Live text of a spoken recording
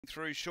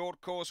through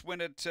short course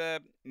win at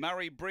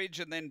Murray Bridge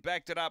and then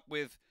backed it up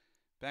with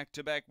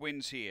back-to-back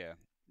wins here.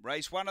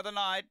 Race 1 of the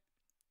night.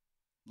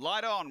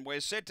 Light on.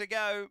 We're set to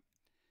go.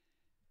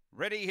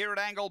 Ready here at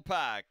Angle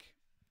Park.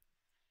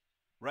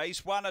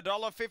 Race 1,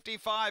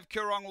 $1.55,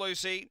 Coorong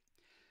Lucy.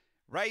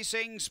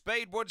 Racing,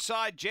 Speed,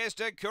 Woodside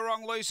Jester,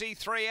 Coorong Lucy,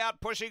 3 out,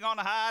 pushing on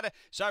hard.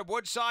 So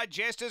Woodside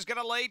Jester's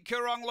going to lead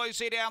Coorong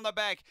Lucy down the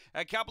back.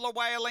 A couple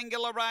away, Alinga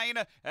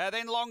Lorraine,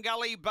 then Long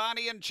Gully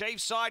Barney and Chief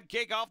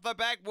Sidekick off the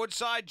back.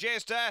 Woodside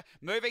Jester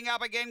moving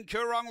up again,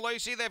 Coorong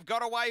Lucy. They've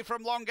got away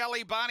from Long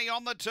Gully Barney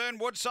on the turn.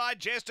 Woodside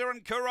Jester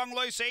and Coorong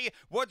Lucy.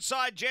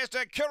 Woodside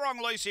Jester,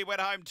 Coorong Lucy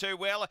went home too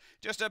well.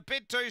 Just a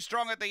bit too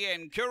strong at the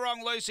end.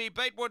 Coorong Lucy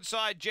beat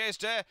Woodside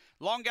Jester.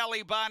 Long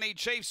Gully Barney,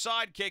 Chief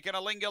Sidekick and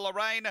Alinga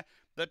Lorraine.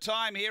 The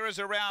time here is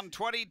around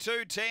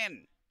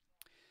 22:10.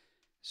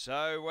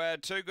 So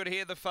too good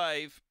here, the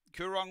fave.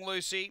 Coorong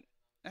Lucy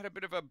had a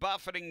bit of a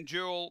buffeting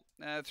duel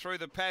through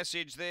the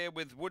passage there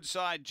with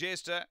Woodside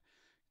Jester.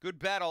 Good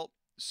battle,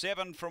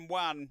 7 from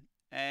 1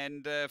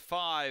 and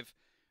 5.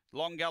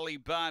 Long Gully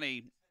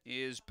Barney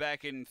is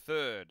back in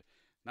third.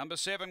 Number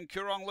 7,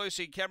 Coorong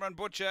Lucy, Cameron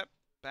Butcher,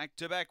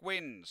 back-to-back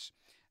wins.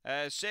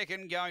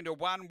 Second going to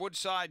 1,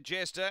 Woodside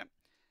Jester.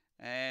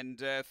 And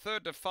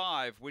third to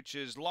 5, which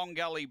is Long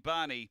Gully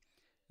Barney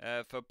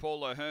for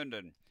Paula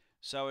Herndon.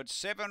 So it's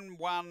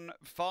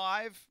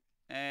 7-1-5,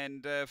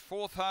 and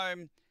fourth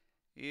home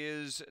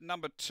is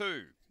number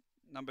 2.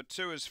 Number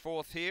 2 is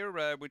fourth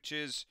here, which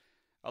is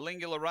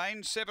Alinga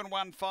Lorraine,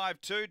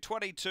 7-1-5-2,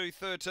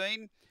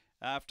 22-13,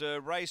 after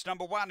race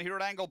number 1 here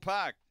at Angle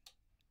Park.